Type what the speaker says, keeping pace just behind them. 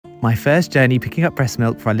My first journey picking up breast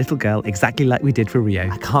milk for our little girl, exactly like we did for Rio.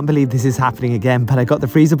 I can't believe this is happening again, but I got the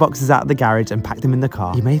freezer boxes out of the garage and packed them in the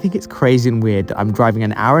car. You may think it's crazy and weird that I'm driving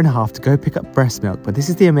an hour and a half to go pick up breast milk, but this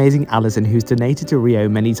is the amazing Alison who's donated to Rio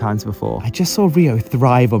many times before. I just saw Rio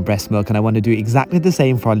thrive on breast milk and I want to do exactly the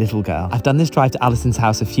same for our little girl. I've done this drive to Alison's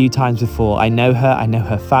house a few times before. I know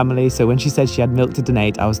her family, so when she said she had milk to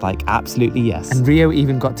donate, I was like, absolutely yes. And Rio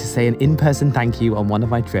even got to say an in-person thank you on one of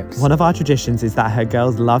my trips. One of our traditions is that her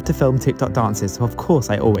girls love to film TikTok dances, so of course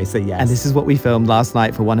I always say yes. And this is what we filmed last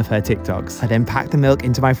night for one of her TikToks. I then packed the milk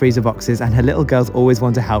into my freezer boxes and her little girls always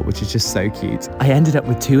want to help, which is just so cute. I ended up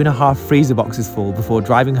with 2.5 freezer boxes full before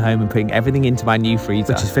driving home and putting everything into my new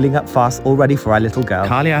freezer, which is filling up fast already for our little girl.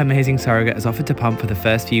 Carly, our amazing surrogate, has offered to pump for the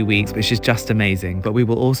first few weeks, which is just amazing, but we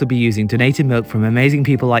will also be using donated milk from amazing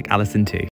people like Alison too.